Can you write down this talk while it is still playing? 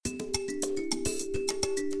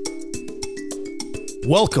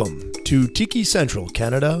Welcome to Tiki Central,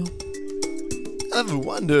 Canada. Ever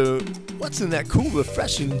wonder what's in that cool,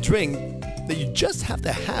 refreshing drink that you just have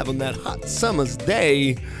to have on that hot summer's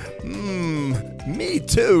day? Me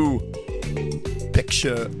too.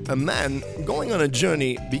 Picture a man going on a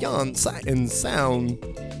journey beyond sight and sound.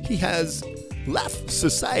 He has left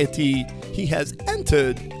society. He has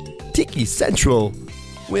entered Tiki Central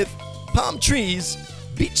with palm trees,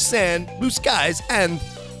 beach sand, blue skies, and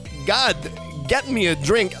God, get me a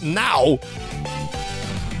drink now.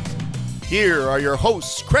 Here are your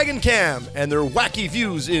hosts, Craig and Cam, and their wacky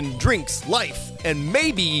views in drinks, life, and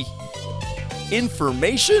maybe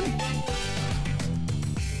information.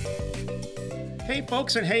 Hey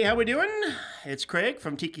folks, and hey, how we doing? It's Craig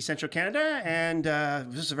from Tiki Central Canada, and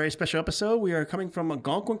this is a very special episode. We are coming from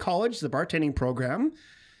Algonquin College, the bartending program,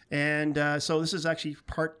 and so this is actually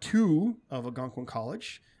part 2 of Algonquin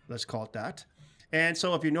College. Let's call it that. And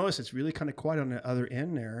so if you notice, it's really kind of quiet on the other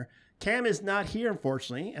end there. Cam is not here,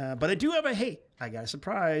 unfortunately, but I do have I got a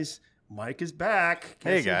surprise. Mike is back.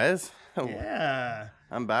 Hey, guys. Yeah.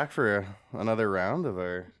 I'm back for another round of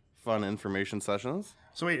our fun information sessions.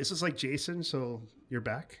 So wait, is this like Jason, so you're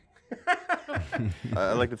back?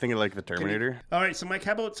 I like to think of like the Terminator. All right, so Mike,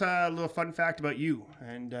 how about a little fun fact about you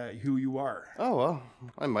and who you are? Oh, well,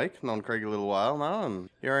 I'm Mike. Known Craig a little while now, and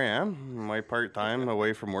here I am. My part-time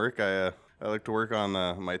away from work. I like to work on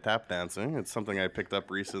my tap dancing. It's something I picked up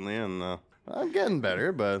recently, and I'm getting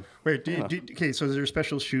better, but... Wait, okay, so is there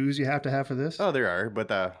special shoes you have to have for this? Oh, there are,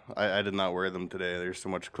 but I did not wear them today. There's so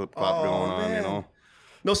much clip-clop going on, you know?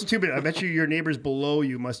 No, so too bad. I bet you your neighbors below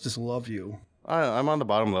you must just love you. I'm on the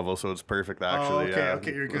bottom level, so it's perfect, actually.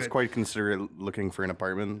 Okay, you're good. I was quite considerate looking for an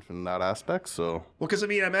apartment in that aspect, so... Well, because, I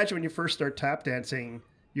mean, I imagine when you first start tap dancing...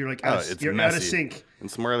 You're like you're out of sync.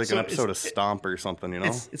 It's more like an episode of Stomp or something, you know?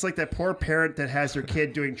 It's like that poor parent that has their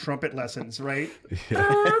kid doing trumpet lessons, right? Yeah.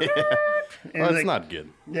 Well, it's not good.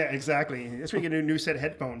 Yeah, exactly. That's where you get a new set of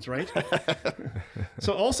headphones, right?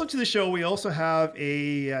 So also to the show, we also have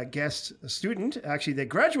a guest student, actually, that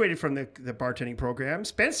graduated from the bartending program,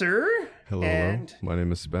 Spencer. Hello. My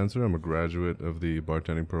name is Spencer. I'm a graduate of the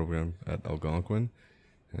bartending program at Algonquin.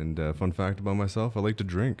 And fun fact about myself, I like to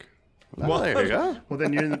drink. Well, there you go. Well,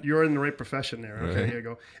 then you're in the right profession there. Okay, right. Here you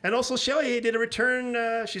go. And also, Shelly did a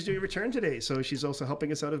return. She's doing a return today, so she's also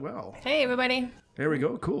helping us out as well. Hey, everybody. There we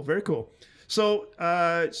go. Cool. Very cool. So,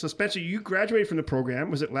 so Spencer, you graduated from the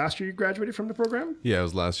program. Was it last year you graduated from the program? Yeah, it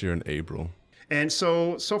was last year in April. And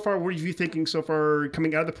so far, what are you thinking so far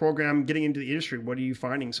coming out of the program, getting into the industry? What are you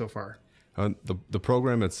finding so far? The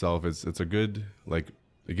program itself, it's a good,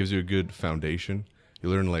 it gives you a good foundation. You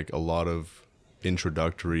learn a lot of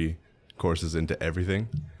introductory courses into everything.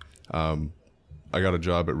 I got a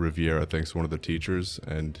job at Riviera thanks to one of the teachers,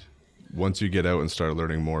 and once you get out and start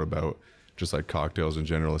learning more about just cocktails in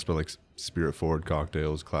general, especially spirit forward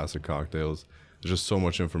cocktails, classic cocktails, there's just so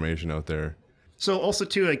much information out there. So also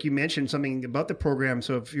too, like you mentioned something about the program.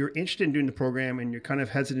 So if you're interested in doing the program and you're kind of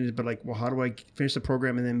hesitant, but well, how do I finish the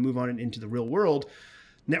program and then move on into the real world?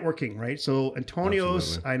 Networking, right? So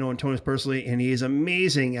I know Antonio's personally, and he is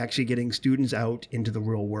amazing actually getting students out into the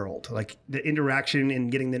real world, like the interaction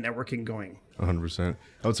and getting the networking going. 100%.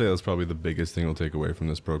 I would say that's probably the biggest thing you'll take away from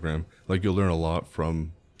this program. You'll learn a lot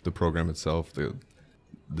from the program itself, the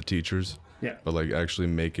teachers, yeah. But actually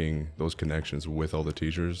making those connections with all the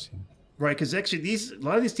teachers. Right, because actually a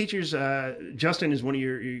lot of these teachers, Justin is one of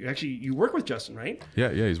you work with Justin, right?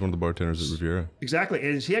 Yeah, he's one of the bartenders at Riviera. Exactly,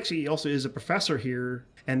 and he actually also is a professor here,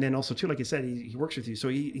 and then also too, like I said, he works with you, so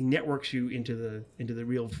he networks you into the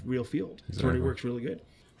real field. That's where he works really good.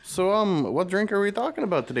 So, what drink are we talking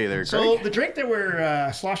about today there, Craig? So, the drink that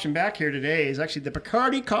we're sloshing back here today is actually the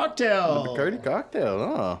Bacardi cocktail. The Bacardi cocktail,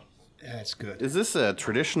 oh. That's good. Is this a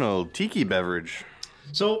traditional tiki beverage?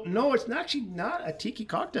 So, no, it's actually not a tiki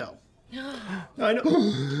cocktail. I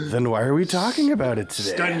know. Then why are we talking about it today?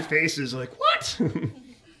 Stunned faces like, what?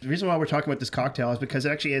 The reason why we're talking about this cocktail is because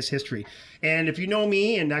it actually has history. And if you know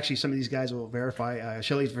me, and actually some of these guys will verify,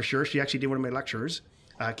 Shelly for sure, she actually did one of my lectures,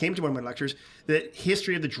 came to one of my lectures, the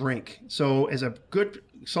history of the drink. So as a good,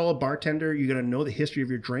 solid bartender, you're going to know the history of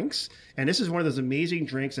your drinks. And this is one of those amazing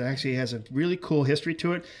drinks that actually has a really cool history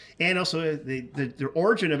to it. And also the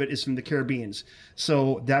origin of it is from the Caribbean.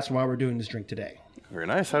 So that's why we're doing this drink today. Very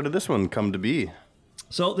nice. How did this one come to be?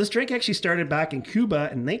 So this drink actually started back in Cuba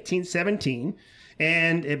in 1917,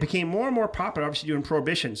 and it became more and more popular, obviously, during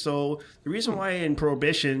Prohibition. So the reason why in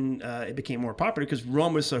Prohibition it became more popular because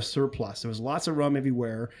rum was a surplus. There was lots of rum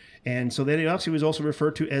everywhere, and so then it actually was also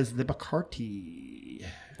referred to as the Bacardi.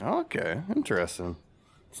 Okay, interesting.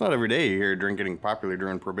 It's not every day you hear drink getting popular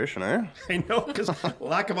during Prohibition, eh? I know, because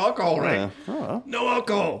lack of alcohol, right? Oh. No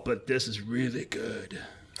alcohol, but this is really good.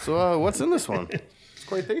 So what's in this one? It's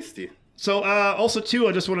quite tasty. So also, too,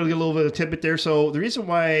 I just wanted to get a little bit of tidbit there. So the reason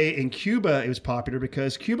why in Cuba it was popular,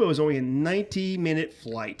 because Cuba was only a 90-minute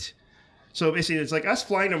flight. So basically, it's like us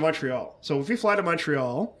flying to Montreal. So if we fly to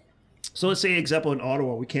Montreal, so let's say, example, in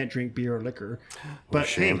Ottawa, we can't drink beer or liquor. But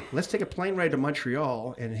shame. hey, let's take a plane ride to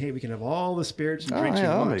Montreal, and hey, we can have all the spirits and drinks yeah,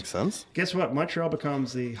 we that want. makes sense. Guess what? Montreal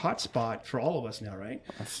becomes the hot spot for all of us now, right?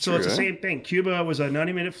 So true, it's the eh? same thing. Cuba was a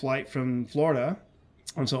 90-minute flight from Florida.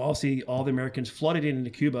 And so obviously all the Americans flooded into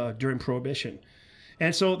Cuba during Prohibition.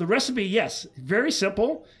 And so the recipe, yes, very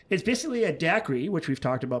simple. It's basically a daiquiri, which we've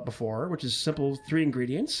talked about before, which is simple 3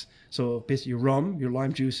 ingredients. So basically your rum, your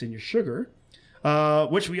lime juice, and your sugar,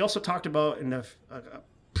 which we also talked about in a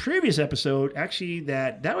previous episode, actually,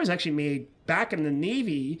 that was actually made back in the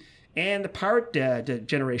Navy and the pirate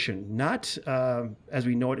generation, not as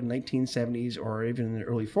we know it in 1970s or even in the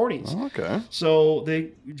early 40s. Okay. So the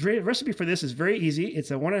recipe for this is very easy. It's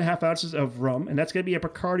 1.5 ounces of rum, and that's going to be a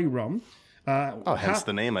Bacardi rum. Hence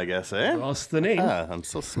the name, I guess, eh? Well, that's the name. I'm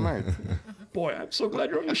so smart. Boy, I'm so glad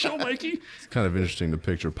you're on the show, Mikey. It's kind of interesting to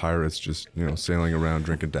picture pirates just, sailing around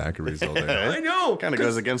drinking daiquiris all day. I know. Kind of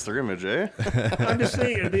goes against their image, eh? I'm just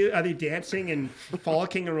saying, are they dancing and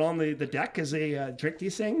frolicking around the deck as they drink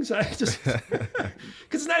these things? I just because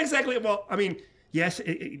it's not exactly yes,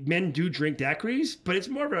 men do drink daiquiris, but it's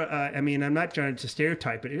more of a. I'm not trying to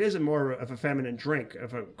stereotype, but it is more of a feminine drink,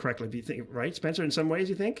 if I correctly, if you think, right, Spencer? In some ways,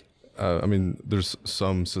 you think? There's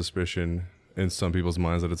some suspicion in some people's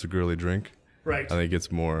minds that it's a girly drink. Right. I think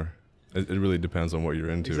it's more. It really depends on what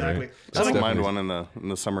you're into, Exactly. right? I don't mind definitely- one in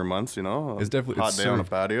the summer months, It's definitely- hot it's day on a served-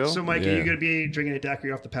 patio. So, Mike, are you Yeah. going to be drinking a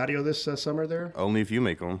daiquiri off the patio this summer there? Only if you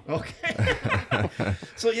make them. Okay.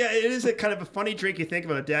 So, yeah, it is a kind of a funny drink you think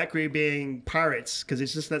about, a daiquiri being pirates, because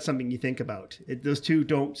it's just not something you think about. Those two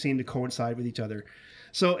don't seem to coincide with each other.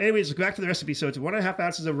 So, anyways, back to the recipe. So, it's 1.5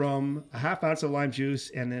 ounces of rum, a 1/2 ounce of lime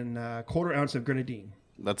juice, and then a 1/4 ounce of grenadine.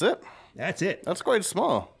 That's it. That's it. That's quite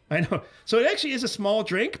small. I know. So, it actually is a small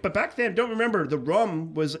drink, but back then, don't remember, the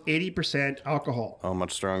rum was 80% alcohol. Oh,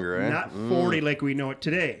 much stronger, eh? Not 40 like we know it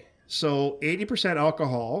today. So 80%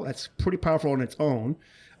 alcohol, that's pretty powerful on its own.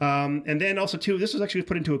 And then also, too, this was actually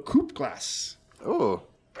put into a coupe glass. Oh,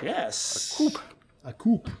 Yes. coupe. A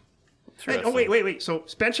coupe. Hey, oh, wait. So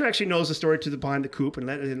Spencer actually knows the story behind the coupe, and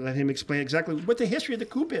let him explain exactly what the history of the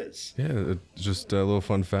coupe is. Yeah, just a little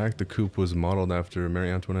fun fact. The coupe was modeled after Marie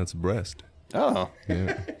Antoinette's breast. Oh,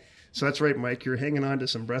 Yeah, So that's right, Mike. You're hanging on to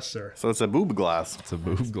some breasts there. so it's a boob glass. it's a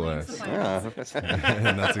boob glass. Yeah,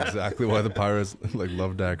 And that's exactly why the pirates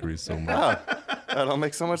love daiquiris so much. that all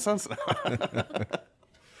makes so much sense.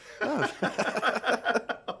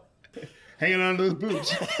 Hanging on to those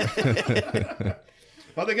boobs.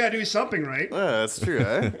 Well, they got to do something, right? Yeah, that's true,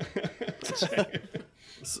 eh?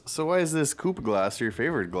 So why is this coupe glass your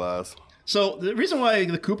favorite glass? So the reason why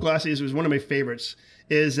the coupe glass was one of my favorites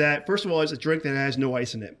is that, first of all, it's a drink that has no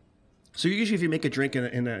ice in it. So usually if you make a drink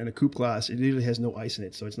in a coupe glass, it usually has no ice in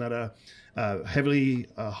it. So it's not a heavily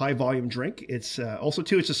high volume drink. It's also,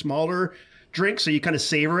 too, it's a smaller drink, so you kind of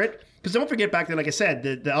savor it. Because don't forget, back then, like I said,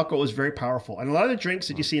 the alcohol was very powerful. And a lot of the drinks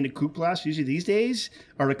that you see in the coupe glass, usually these days,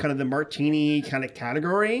 are the kind of the martini kind of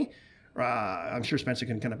category. I'm sure Spencer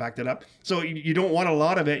can kind of back that up. So you don't want a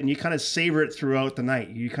lot of it, and you kind of savor it throughout the night.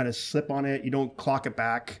 You kind of slip on it. You don't clock it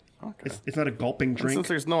back. Okay. It's not a gulping drink. Since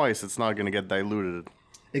there's no ice, it's not going to get diluted.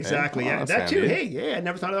 Exactly. Oh, Yeah, that's that too. handy. Hey, yeah, I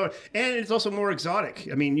never thought of that. And it's also more exotic.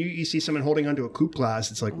 I mean, you see someone holding onto a coupe glass.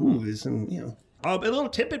 It's like, ooh, there's some, a little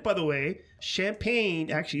tidbit, by the way. Champagne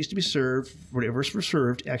actually used to be served, whatever was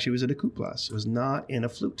served, actually was in a coupe glass. It was not in a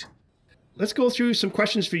flute. Let's go through some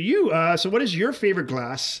questions for you. So, what is your favorite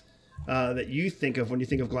glass that you think of when you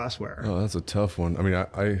think of glassware? Oh, that's a tough one. I mean,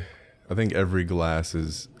 I think every glass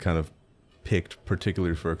is kind of picked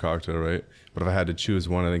particularly for a cocktail, right? But if I had to choose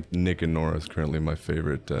one, I think Nick and Nora is currently my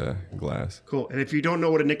favorite glass. Cool. And if you don't know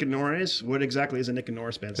what a Nick and Nora is, what exactly is a Nick and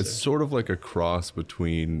Nora, Spencer? It's sort of like a cross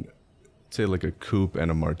between, say, like a coupe and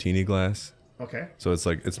a martini glass. Okay. So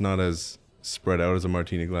it's not as spread out as a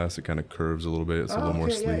martini glass. It kind of curves a little bit. It's a little more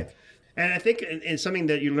Okay, sleek. yeah. And I think in something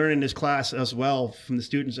that you learn in this class as well from the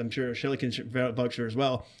students, I'm sure Shelley can vouch for as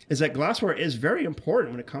well, is that glassware is very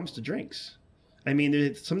important when it comes to drinks. I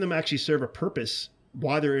mean, some of them actually serve a purpose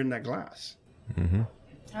while they're in that glass.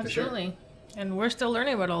 Absolutely. And we're still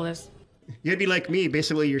learning about all this. You'd be like me.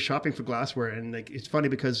 Basically, you're shopping for glassware, and it's funny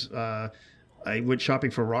because I went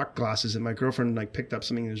shopping for rock glasses, and my girlfriend picked up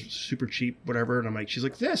something that was super cheap, whatever, and I'm like, she's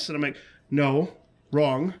like, this, and I'm like, no,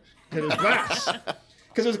 wrong, it was glass,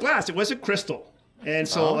 because it was glass. It wasn't crystal. And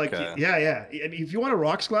so, Oh, like, okay. yeah. I mean, if you want a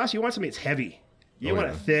rocks glass, you want something that's heavy. You Oh, want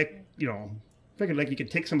yeah. it thick, thinking like you can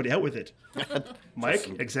take somebody out with it.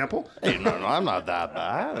 Mike, example? Hey, no, I'm not that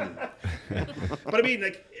bad. But I mean,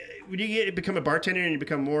 like, when you become a bartender and you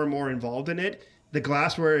become more and more involved in it, the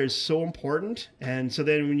glassware is so important. And so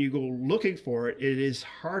then when you go looking for it, it is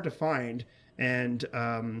hard to find. And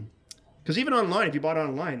because even online, if you bought it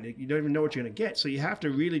online, you don't even know what you're going to get. So you have to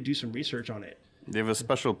really do some research on it. Do you have a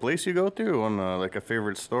special place you go to on like a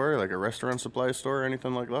favorite store, like a restaurant supply store or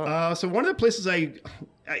anything like that? So one of the places I'm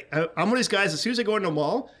one of these guys, as soon as I go into the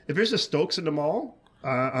mall, if there's a Stokes in the mall,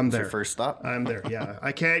 I'm there. Your first stop? I'm there. Yeah,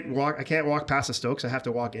 I can't walk past the Stokes. I have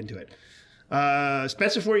to walk into it.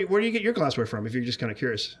 Spencer, where do you get your glassware from? If you're just kind of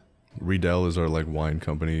curious. Riedel is our like wine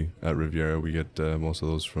company at Riviera. We get most of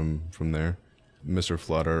those from there. Mr.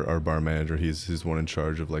 Flood, our bar manager, he's the one in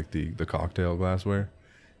charge of like the cocktail glassware,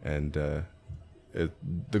 and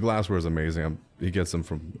the glassware is amazing. He gets them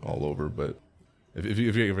from all over, but if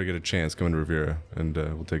you ever get a chance, come into Riviera, and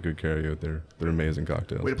we'll take good care of you. They're amazing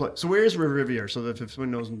cocktails. Way to play. So where is Riviera? So that if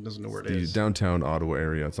someone doesn't know where it The is. downtown Ottawa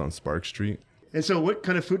area. It's on Spark Street. And so what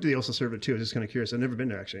kind of food do they also serve it too? I'm just kind of curious. I've never been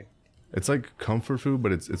there actually. It's like comfort food,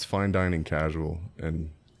 but it's fine dining casual, and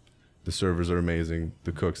the servers are amazing.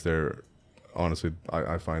 The cooks there, honestly,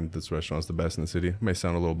 I find this restaurant's the best in the city. It may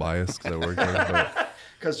sound a little biased because I work there, but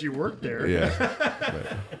Because you work there.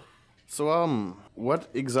 yeah. So, what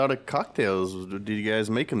exotic cocktails did you guys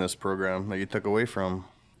make in this program that you took away from?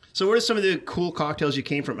 So what are some of the cool cocktails you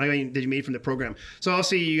came from? I mean, that you made from the program? So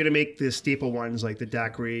obviously you're gonna make the staple ones like the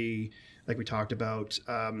daiquiri, like we talked about,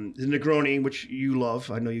 the Negroni, which you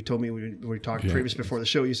love. I know you told me when we talked previous before the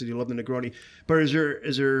show. You said you love the Negroni. But is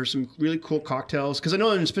there some really cool cocktails? Because I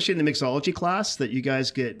know, especially in the mixology class, that you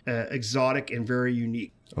guys get exotic and very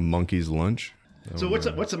unique. A monkey's lunch. So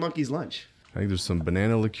what's a monkey's lunch? I think there's some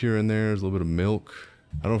banana liqueur in there. There's a little bit of milk.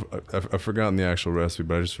 I don't. I've forgotten the actual recipe,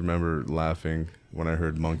 but I just remember laughing when I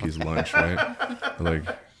heard monkey's lunch. Right, like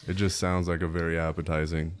it just sounds like a very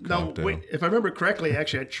appetizing No, cocktail. wait. If I remember correctly,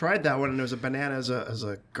 actually, I tried that one, and there was a banana as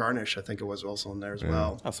a garnish. I think it was also in there as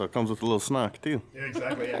well. Oh, so it comes with a little snack too. Yeah,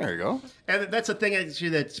 exactly. Yeah. There you go. And that's the thing actually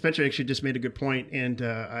that Spencer actually just made a good point, and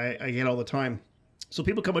I get all the time. So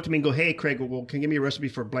people come up to me and go, "Hey, Craig, well, can you give me a recipe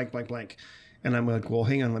for blank, blank, blank?" And I'm like, "Well,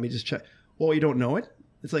 hang on, let me just check." Well, you don't know it?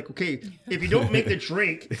 It's like, okay, if you don't make the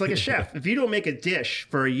drink, it's like a chef. If you don't make a dish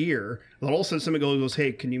for a year, then all of a sudden someone goes,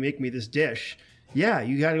 "Hey, can you make me this dish?" Yeah,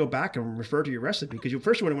 you got to go back and refer to your recipe because you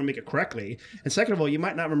first want to make it correctly, and second of all, you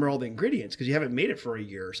might not remember all the ingredients because you haven't made it for a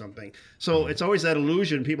year or something. So it's always that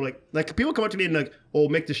illusion. People like people come up to me and like, "Oh,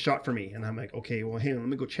 make this shot for me," and I'm like, "Okay, well, hang on, let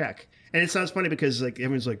me go check." And it sounds funny because like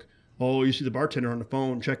everyone's like, "Oh, you see the bartender on the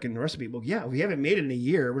phone checking the recipe." Well, yeah, we haven't made it in a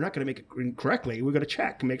year. We're not going to make it correctly. We're going to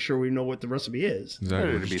check and make sure we know what the recipe is. Exactly.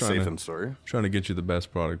 Ready We're to just be trying safe to, and sorry. trying to get you the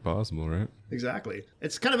best product possible, right? Exactly.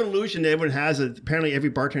 It's kind of an illusion that everyone has. Apparently, every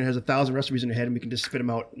bartender has 1,000 recipes in their head, and we can just spit them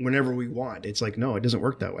out whenever we want. It's like, no, it doesn't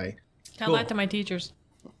work that way. Tell that to my teachers.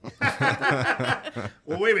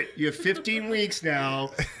 Well, wait a minute. You have 15 weeks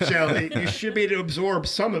now, Shelly. You should be able to absorb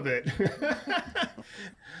some of it.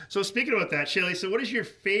 So speaking about that, Shelly, so what is your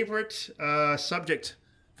favorite subject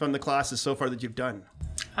from the classes so far that you've done?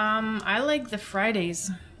 I like the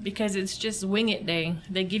Fridays because it's just wing it day.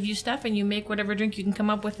 They give you stuff and you make whatever drink you can come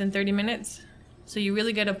up with in 30 minutes. So you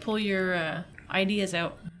really got to pull your ideas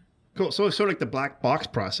out. Cool. So it's sort of like the black box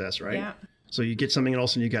process, right? Yeah. So you get something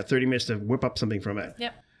else and you got 30 minutes to whip up something from it.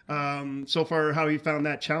 Yep. So far, how have you found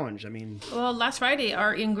that challenge? I mean, Well, last Friday,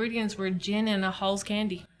 our ingredients were gin and a Halls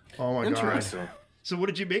candy. oh my God. Interesting. So what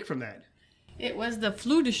did you make from that? It was the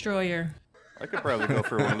flu destroyer. I could probably go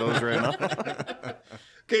for one of those right now.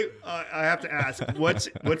 Okay, I have to ask,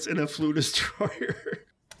 what's in a flu destroyer?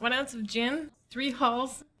 1 ounce of gin, 3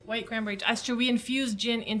 Halls, white cranberry. Actually, we infused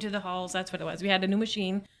gin into the Halls. That's what it was. We had a new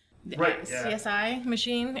machine, the Right, yeah. CSI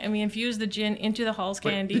machine, and we infused the gin into the Halls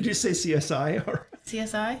candy. Did you say CSI? Or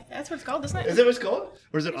CSI? That's what it's called, isn't is it? that what it's called?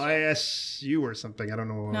 Or is it ISU or something? I don't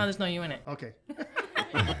know. No, there's no U in it. Okay.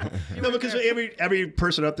 No, because every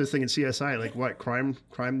person up there thinking CSI, like what, crime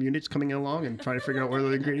units coming along and trying to figure out where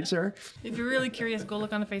the ingredients are? If you're really curious, go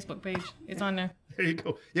look on the Facebook page. It's on there. There you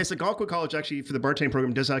go. Yes, the Algonquin College actually, for the bartending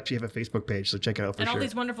program, does actually have a Facebook page, so check it out for And all sure.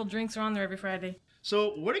 these wonderful drinks are on there every Friday. So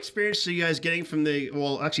what experience are you guys getting from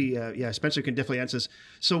well, actually, yeah, Spencer can definitely answer this.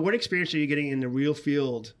 So what experience are you getting in the real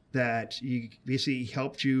field that you basically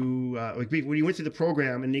helped you, like when you went through the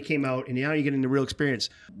program and you came out and now you're getting the real experience?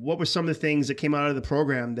 What were some of the things that came out of the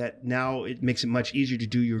program that now it makes it much easier to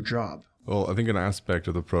do your job? Well, I think an aspect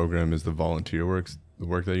of the program is the volunteer the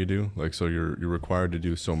work that you do. Like, so you're required to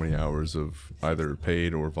do so many hours of either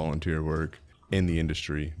paid or volunteer work in the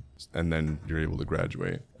industry. and then you're able to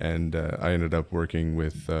graduate. And I ended up working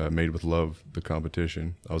with Made with Love, the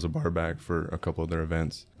competition. I was a barback for a couple of their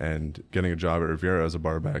events, and getting a job at Riviera as a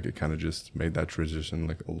barback, it kind of just made that transition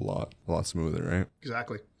like a lot smoother, right?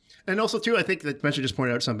 Exactly. And also, too, I think that Spencer just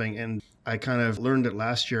pointed out something, and I kind of learned it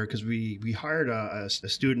last year because we hired a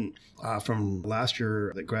student from last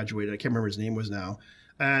year that graduated. I can't remember his name was now.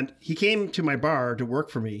 And he came to my bar to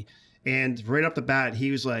work for me. And right off the bat,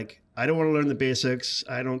 he was like, I don't want to learn the basics.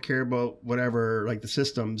 I don't care about whatever, like the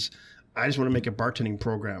systems. I just want to make a bartending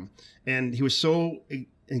program. And he was so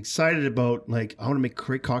excited about, like, I want to make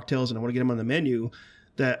great cocktails and I want to get them on the menu,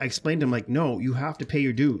 that I explained to him, like, no, you have to pay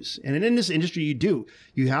your dues. And in this industry, you do.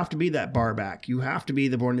 You have to be that bar back. You have to be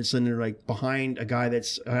the born cylinder, like, behind a guy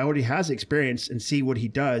that's already has experience and see what he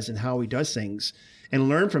does and how he does things and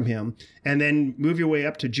learn from him. And then move your way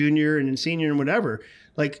up to junior and then senior and whatever.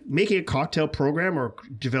 Like, making a cocktail program or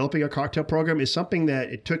developing a cocktail program is something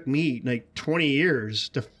that it took me like 20 years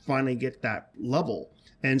to finally get that level.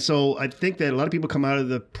 And so I think that a lot of people come out of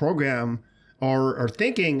the program are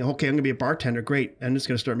thinking, okay, I'm going to be a bartender. Great. I'm just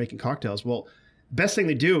going to start making cocktails. Well, best thing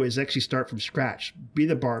to do is actually start from scratch. Be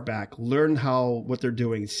the bar back. Learn what they're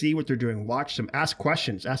doing. See what they're doing. Watch them. Ask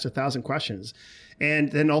questions. Ask 1,000 questions.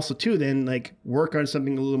 And then also, too, then like work on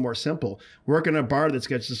something a little more simple. Work on a bar that's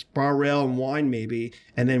got just bar rail and wine maybe,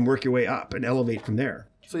 and then work your way up and elevate from there.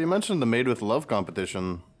 So you mentioned the Made with Love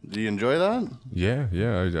competition. Do you enjoy that? Yeah.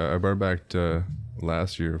 I barbacked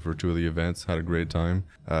last year for 2 of the events. Had a great time.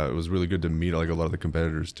 It was really good to meet like a lot of the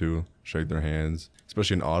competitors too, shake their hands,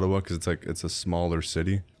 especially in Ottawa because it's a smaller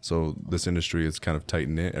city. So this industry is kind of tight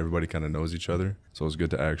knit. Everybody kind of knows each other. So it was good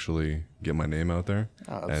to actually get my name out there.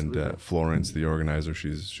 Oh, and Florence, the organizer,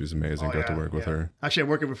 she's amazing. Got to work with her. Actually, I'm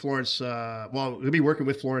working with Florence. We'll be working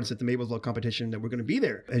with Florence at the Made with Love competition that we're going to be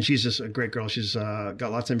there. And she's just a great girl. She's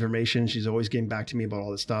got lots of information. She's always getting back to me about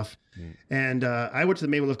all this stuff. And I went to the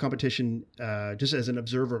Made with Love competition just as an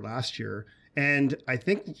observer last year. And I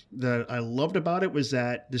think that I loved about it was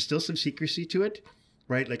that there's still some secrecy to it.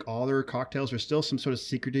 Right? Like all their cocktails, there's still some sort of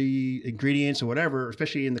secrety ingredients or whatever,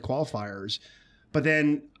 especially in the qualifiers. But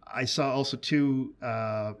then I saw also too,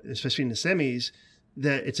 especially in the semis,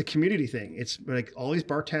 that it's a community thing. It's like all these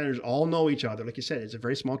bartenders all know each other. Like you said, it's a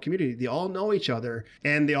very small community. They all know each other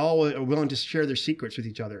and they all are willing to share their secrets with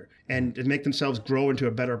each other and to make themselves grow into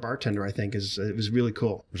a better bartender, I think it was really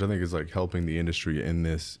cool. Which I think is like helping the industry in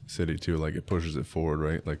this city too. Like it pushes it forward,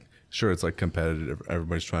 right? Like sure, it's like competitive.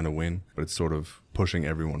 Everybody's trying to win, but it's sort of pushing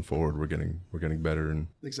everyone forward. We're getting better. And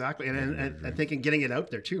exactly. And I think in getting it out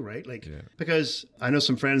there too, right? Like, because I know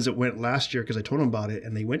some friends that went last year because I told them about it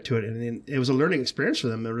and they went to it and it was a learning experience for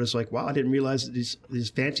them. They were just like, wow, I didn't realize that these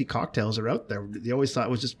fancy cocktails are out there. They always thought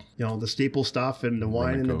it was just, the staple stuff and the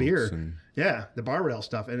wine and the beer. Yeah, the bar rail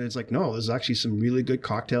stuff. And it's like, no, there's actually some really good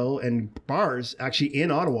cocktail and bars actually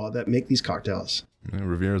in Ottawa that make these cocktails. Yeah,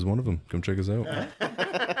 Riviera is one of them. Come check us out.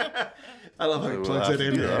 I love how he plugs it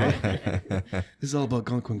in. This is all about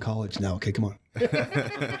Algonquin College now. Okay, come on.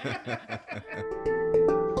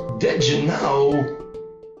 Did you know?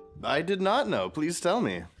 I did not know. Please tell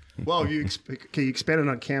me. Well, you expanded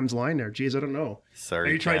on Cam's line there. Jeez, I don't know. Sorry,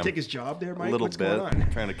 Are you trying Cam. to take his job there, Mike? A little What's bit. going on?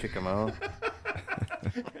 Trying to kick him out.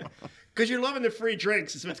 Because you're loving the free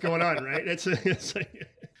drinks is what's going on, right? It's like...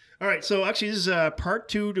 All right, so actually this is part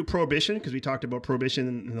 2 to Prohibition because we talked about Prohibition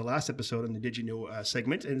in the last episode in the Did You Know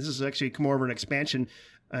segment, and this is actually more of an expansion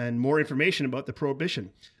and more information about the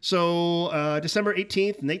Prohibition. So December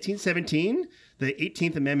 18th, 1917, the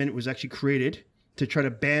 18th Amendment was actually created to try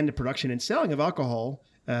to ban the production and selling of alcohol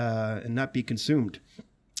and not be consumed.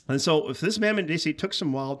 And so if this amendment basically took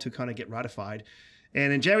some while to kind of get ratified,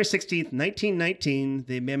 and on January 16th, 1919,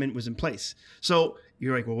 the amendment was in place. So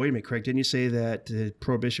you're like, well, wait a minute, Craig, didn't you say that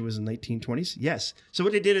Prohibition was in the 1920s? Yes. So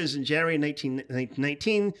what they did is in January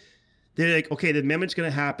 1919, they're like, okay, the amendment's going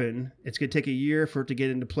to happen. It's going to take a year for it to get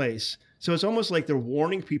into place. So it's almost like they're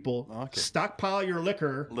warning people, stockpile your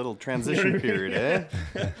liquor. Little transition period,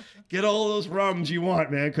 eh? Get all those rums you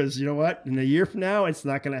want, man, because you know what? In a year from now, it's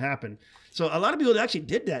not going to happen. So a lot of people actually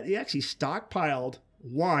did that. They actually stockpiled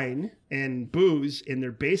wine and booze in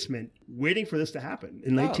their basement waiting for this to happen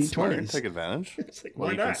in 1920s. Smart. Take advantage. It's like, Well,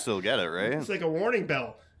 why you not? can still get it, right? It's like a warning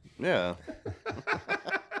bell. Yeah.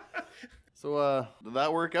 So, did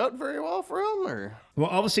that work out very well for him, or? Well,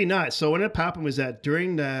 obviously not. So what ended up happening was that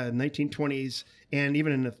during the 1920s and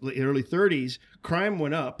even in the early 30s, crime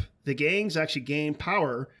went up the gangs actually gained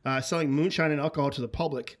power selling moonshine and alcohol to the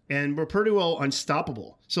public and were pretty well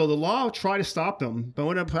unstoppable. So the law tried to stop them, but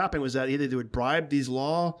what ended up happening was that either they would bribe these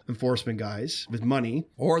law enforcement guys with money,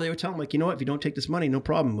 or they would tell them, like, you know what, if you don't take this money, no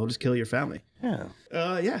problem, we'll just kill your family. Yeah.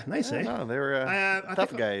 Yeah, nice, eh? No, they were I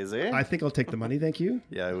tough think- guys, eh? I think I'll take the money, thank you.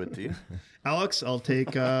 Yeah, I would too. Alex, I'll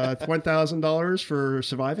take $1,000 for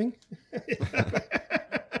surviving.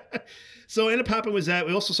 So what ended up happening was that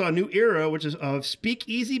we also saw a new era, which is of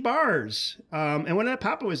speakeasy bars. And what ended up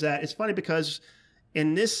happening was that it's funny because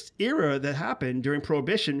in this era that happened during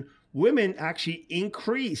Prohibition, women actually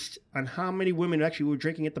increased on how many women actually were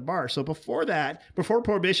drinking at the bar. So before that, before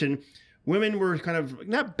Prohibition, women were kind of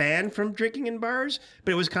not banned from drinking in bars,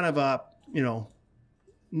 but it was kind of a, no,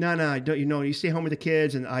 don't, you stay home with the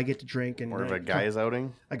kids and I get to drink. And More of a guy's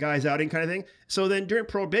outing. A guy's outing kind of thing. So then during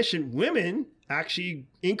Prohibition, women actually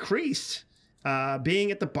increased being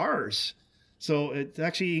at the bars. So it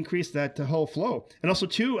actually increased that whole flow. And also,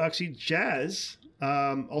 too, actually, jazz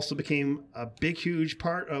also became a big, huge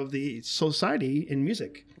part of the society in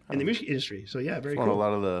music, in the music industry. So, yeah, very When cool. a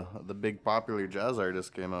lot of the big popular jazz artists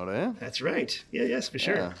came out, eh? That's right. Yeah, yes, for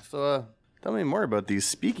sure. Yeah. So tell me more about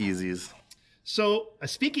these speakeasies. So a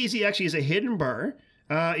speakeasy actually is a hidden bar.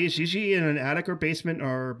 It's usually in an attic or basement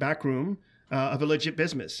or back room of a legit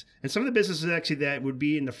business. And some of the businesses actually that would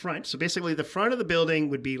be in the front. So basically the front of the building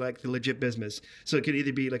would be like the legit business. So it could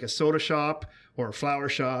either be like a soda shop or a flower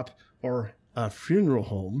shop or a funeral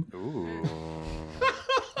home. Ooh.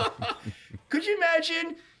 Could you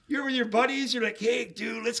imagine you're with your buddies, you're like, hey,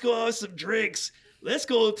 dude, let's go have some drinks. Let's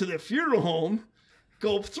go to the funeral home,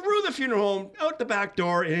 go through the funeral home, out the back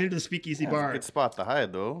door, and into the speakeasy bar. Good spot to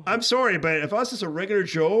hide, though. I'm sorry, but if I was just a regular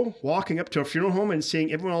Joe walking up to a funeral home and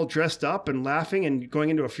seeing everyone all dressed up and laughing and going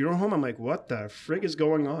into a funeral home, I'm like, what the frig is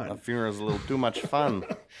going A on? funeral's a little too much fun.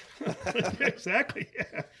 Exactly.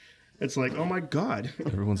 Yeah. It's like, oh my God.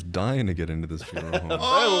 Everyone's dying to get into this funeral home.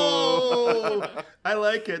 Oh, I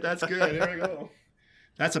like it. That's good. There we go.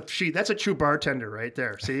 That's a true bartender right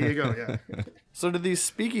there. See, there you go. Yeah. So did these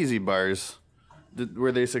speakeasy bars,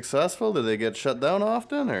 were they successful? Did they get shut down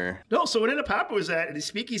often, or? No, so what ended up happening was that the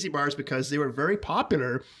speakeasy bars, because they were very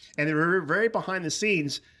popular and they were very behind the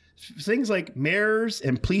scenes, things like mayors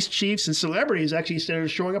and police chiefs and celebrities actually started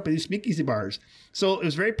showing up at these speakeasy bars. So it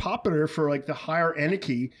was very popular for like the higher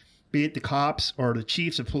etiquette, be it the cops or the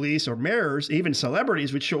chiefs of police or mayors, even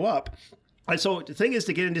celebrities would show up. And so the thing is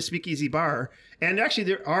to get into speakeasy bar, and actually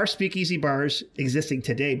there are speakeasy bars existing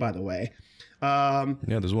today, by the way. Yeah,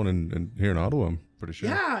 there's one here in Ottawa, I'm pretty sure.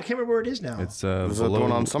 Yeah, I can't remember where it is now. It's Is that the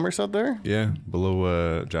one on Somerset there? Yeah,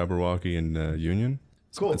 below Jabberwocky and Union.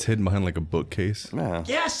 Cool. It's hidden behind like a bookcase. Yeah.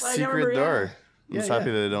 Yes, I Secret remember, yeah. door. I'm just Yeah, happy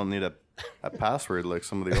yeah. that they don't need a password like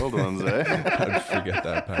some of the old ones, eh? I'd forget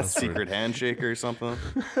that A password. secret handshake or something.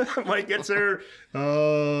 Mike gets their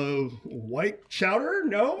white chowder.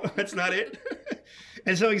 No, that's not it.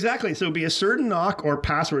 And so exactly, so it'd be a certain knock or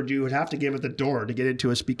password you would have to give at the door to get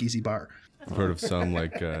into a speakeasy bar. I've heard of some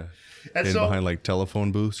like And hidden so, behind like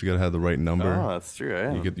telephone booths. You gotta have the right number. Oh, that's true,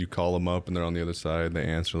 eh? You call them up and they're on the other side. They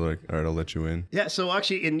answer like, all right, I'll let you in. yeah, so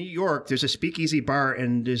actually in New York, there's a speakeasy bar,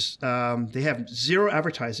 and there's they have zero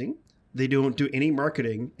advertising. They don't do any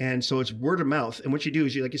marketing, and so it's word of mouth. And what you do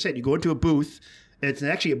is, like you said, you go into a booth. And it's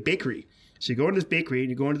actually a bakery. So you go into this bakery and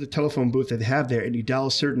you go into the telephone booth that they have there, and you dial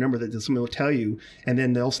a certain number that somebody will tell you, and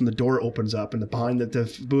then all of a sudden the door opens up and behind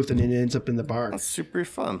the booth, and it ends up in the bar. That's super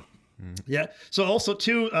fun. Yeah. So also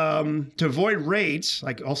too, to avoid raids,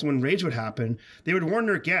 like also when raids would happen, they would warn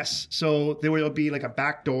their guests. So there would be like a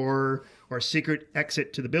back door or a secret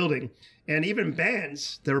exit to the building. And even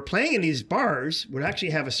bands that were playing in these bars would actually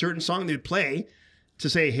have a certain song they would play to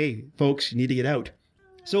say, hey, folks, you need to get out.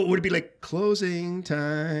 So it would be like closing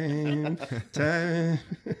time.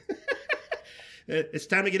 It's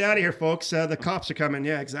time to get out of here, folks. The cops are coming.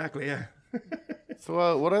 Yeah, exactly. Yeah.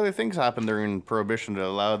 So what other things happened during Prohibition to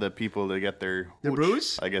allow the people to get their hooch,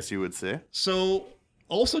 booze? I guess you would say. So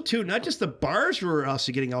also too, not just the bars were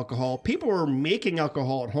also getting alcohol. People were making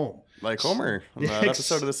alcohol at home. Like Homer on that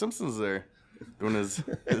episode of The Simpsons there. Doing his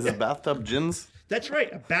bathtub gins. That's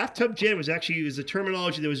right. A bathtub gin was a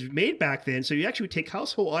terminology that was made back then. So you actually would take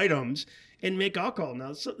household items and make alcohol.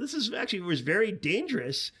 Now, so this is actually was very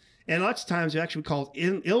dangerous, and lots of times it actually called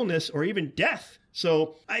illness or even death.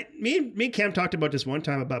 So me and Cam talked about this one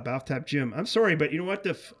time about bathtub gin. I'm sorry, but you know what?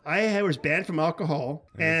 I was banned from alcohol,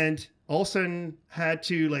 and all of a sudden had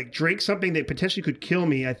to like drink something that potentially could kill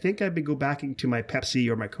me. I think I'd be go back into my Pepsi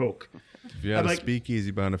or my Coke. If you had I'm a like,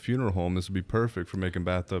 speakeasy behind a funeral home, this would be perfect for making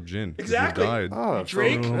bathtub gin. 'Cause you Exactly. died. Oh,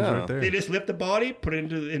 drink. Funeral home's Yeah. right there. they just lift the body, put it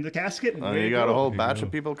into the casket, and And ready you to got go. a whole you batch go.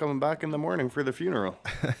 of people coming back in the morning for the funeral.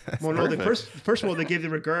 Well, no, the perfect. first of all, they gave the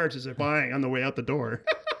regards as they're buying on the way out the door.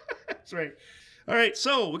 That's right. All right,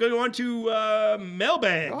 so we're going to go on to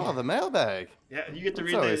mailbag. Oh, the mailbag. Yeah, you get to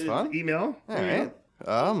That's read always the fun. email. All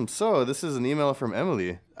right. So this is an email from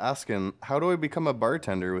Emily asking, how do I become a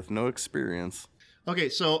bartender with no experience? Okay,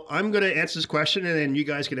 so I'm going to answer this question, and then you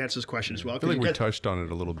guys can answer this question as well. I feel like you we guys- touched on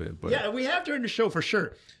it a little bit, but Yeah, we have during the show for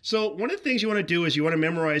sure. So one of the things you want to do is you want to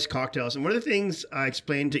memorize cocktails. And one of the things I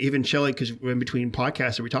explained to even Shelley, because we're in between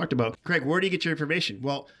podcasts that we talked about, Craig, where do you get your information?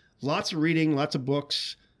 Well, lots of reading, lots of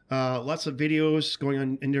books, lots of videos going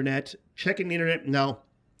on internet, checking the internet. Now,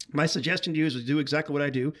 my suggestion to you is to do exactly what I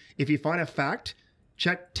do. If you find a fact,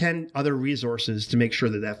 check 10 other resources to make sure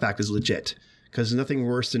that that fact is legit. Because there's nothing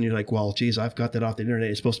worse than you're like, well, geez, I've got that off the internet.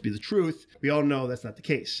 It's supposed to be the truth. We all know that's not the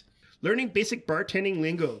case. Learning basic bartending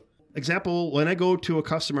lingo. Example, when I go to a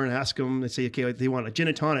customer and ask them, they say, okay, they want a gin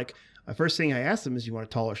and tonic. The first thing I ask them is, you want a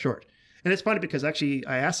tall or short? And it's funny because actually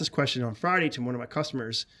I asked this question on Friday to one of my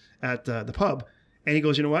customers at the pub. And he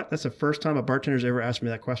goes, you know what? That's the first time a bartender's ever asked me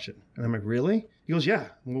that question. And I'm like, really? He goes, yeah.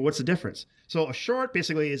 Well, what's the difference? So a short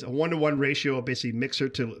basically is a 1-to-1 ratio of basically mixer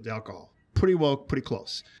to the alcohol. Pretty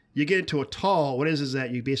close. You get into a tall, what is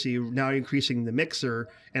that you basically now increasing the mixer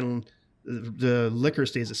and the liquor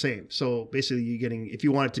stays the same. So basically you're getting, if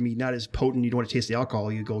you want it to be not as potent, you don't want to taste the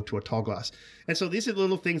alcohol, you go to a tall glass. And so these are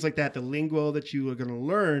little things like that, the lingo that you are going to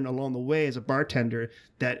learn along the way as a bartender,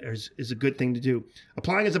 that is a good thing to do.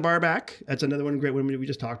 Applying as a bar back, that's another one great one we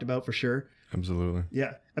just talked about for sure. absolutely.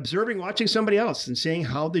 Yeah. Observing, watching somebody else and seeing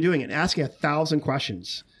how they're doing it, and asking 1,000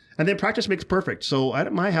 questions. And then practice makes perfect. So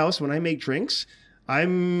at my house, when I make drinks,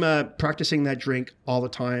 I'm practicing that drink all the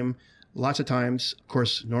time. Lots of times, of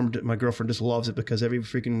course, Norm, my girlfriend, just loves it because every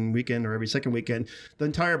freaking weekend or every second weekend, the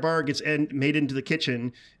entire bar gets made into the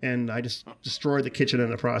kitchen, and I just destroy the kitchen in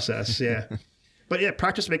the process. Yeah. But yeah,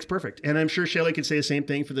 practice makes perfect. And I'm sure Shelley could say the same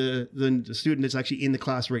thing for the student that's actually in the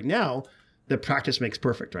class right now, that practice makes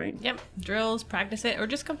perfect, right? Yep. Drills, practice it, or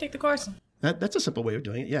just come take the course. That's a simple way of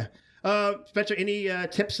doing it, yeah. Spencer, any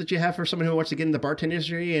tips that you have for someone who wants to get in the bartending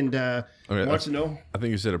industry and wants to know? I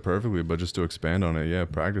think you said it perfectly, but just to expand on it, yeah,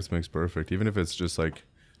 practice makes perfect. Even if it's just like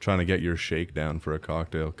trying to get your shake down for a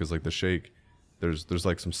cocktail, because like the shake, there's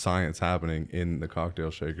like some science happening in the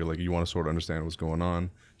cocktail shaker. Like you want to sort of understand what's going on.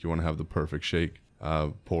 You want to have the perfect shake.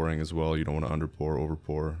 Pouring as well. You don't want to underpour,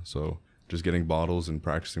 overpour. So just getting bottles and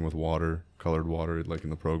practicing with water, colored water, like in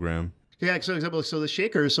the program. Yeah, so example, so the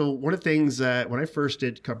shaker. So one of the things that when I first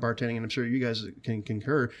did bartending, and I'm sure you guys can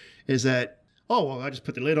concur, is that, oh, well, I just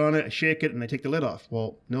put the lid on it, I shake it, and I take the lid off.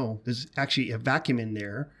 Well, no, there's actually a vacuum in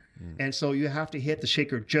there. And so you have to hit the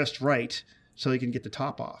shaker just right so you can get the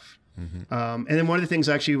top off. And then one of the things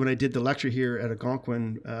actually when I did the lecture here at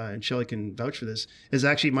Algonquin, and Shelley can vouch for this, is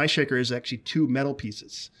actually my shaker is actually 2 metal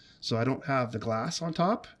pieces. So I don't have the glass on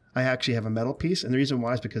top. I actually have a metal piece. And the reason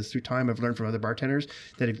why is because through time I've learned from other bartenders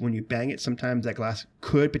that when you bang it, sometimes that glass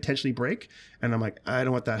could potentially break. And I'm like, I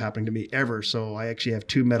don't want that happening to me ever. So I actually have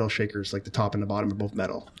 2 metal shakers, like the top and the bottom are both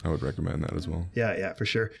metal. I would recommend that as well. Yeah, for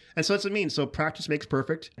sure. And so that's what I mean. So practice makes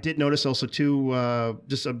perfect. I did notice also too,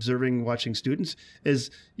 just observing, watching students,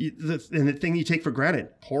 is the thing you take for granted,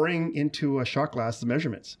 pouring into a shot glass, the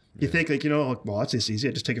measurements. You think like, well, that's just easy.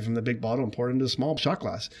 I just take it from the big bottle and pour it into a small shot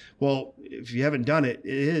glass. Well, if you haven't done it,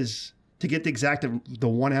 it is to get the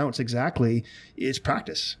 1 ounce exactly. It's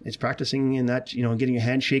practice. It's practicing in that, getting your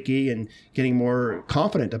hand shaky and getting more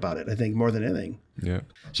confident about it. I think more than anything. Yeah.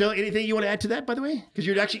 Shelley, anything you want to add to that, by the way? Because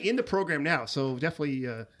you're actually in the program now, so definitely.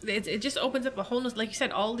 It just opens up a whole new, like you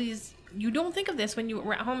said, all these. You don't think of this when you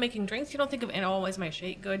were at home making drinks. You don't think of, is my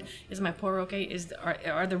shake good? Is my pour okay?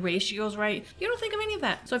 Are the ratios right? You don't think of any of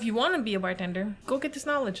that. So if you want to be a bartender, go get this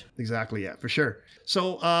knowledge. Exactly, yeah, for sure.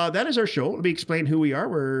 So that is our show. Let me explain who we are.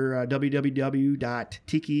 We're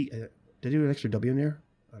www.tiki. Did I do an extra W in there?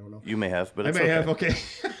 I don't know. You may have, but I it's may okay. have, okay.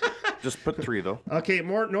 Just put 3 though. Okay,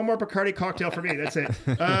 no more Bacardi cocktail for me. That's it.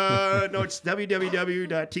 No, it's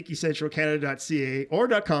www.tikicentralcanada.ca or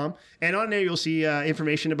 .com. And on there, you'll see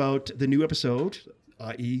information about the new episode,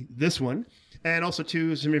 i.e. this one. And also,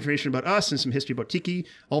 too, some information about us and some history about Tiki.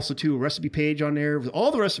 Also, too, a recipe page on there with all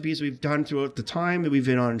the recipes we've done throughout the time that we've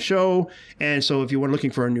been on show. And so if you want looking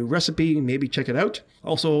for a new recipe, maybe check it out.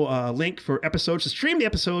 Also, a link for episodes to stream the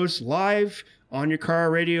episodes live on your car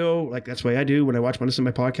radio, like that's what I do when I listen to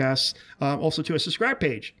my podcasts. Also to a subscribe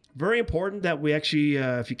page Very important that we actually,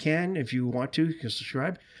 if you want to, you can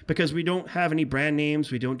subscribe, because we don't have any brand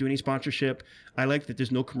names. We don't do any sponsorship. I like that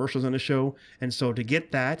there's no commercials on the show. And so to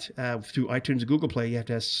get that through iTunes and Google Play, you have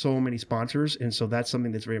to have so many sponsors. And so that's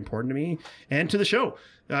something that's very important to me and to the show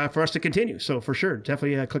for us to continue. So for sure,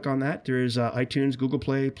 definitely click on that. There's iTunes, Google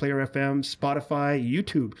Play, Player FM, Spotify,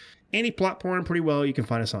 YouTube. Any platform pretty well you can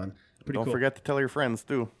find us on. Pretty Don't cool. forget to tell your friends,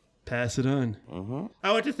 too. Pass it on.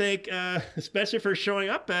 I want to thank Spencer for showing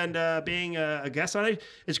up and being a guest on it.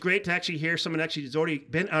 It's great to actually hear someone actually who's already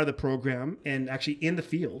been out of the program and actually in the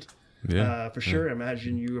field. Yeah, for sure. I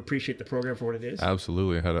imagine you appreciate the program for what it is.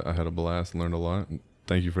 Absolutely. I had a blast and learned a lot.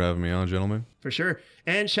 Thank you for having me on, gentlemen. For sure.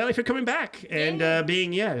 And Shelly for coming back and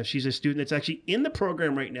being, she's a student that's actually in the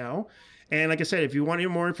program right now. And like I said, if you want any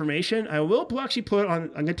more information, I will actually put on,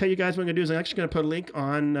 I'm going to tell you guys what I'm going to do is I'm actually going to put a link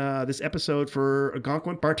on this episode for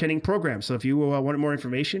Algonquin bartending program. So if you want more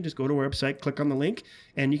information, just go to our website, click on the link,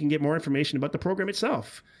 and you can get more information about the program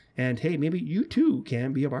itself. And hey, maybe you too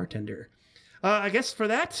can be a bartender. I guess for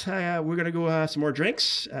that, we're going to go have some more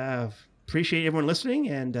drinks. Appreciate everyone listening.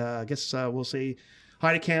 And I guess we'll say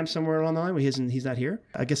hi to Cam somewhere along the line. He's not here.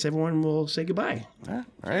 I guess everyone will say goodbye. All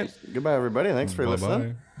right. Goodbye, everybody. Thanks for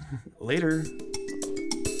listening. Later.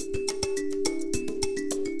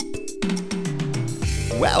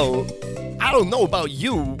 Well, I don't know about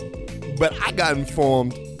you, but I got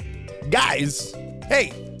informed. Guys,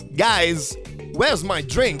 where's my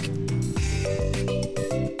drink?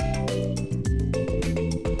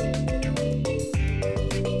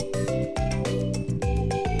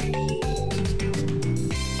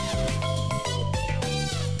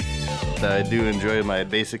 I do enjoy my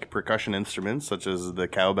basic percussion instruments, such as the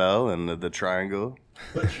cowbell and the triangle.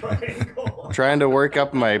 The triangle. Trying to work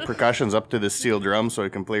up my percussions up to the steel drum so I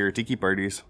can play your tiki parties.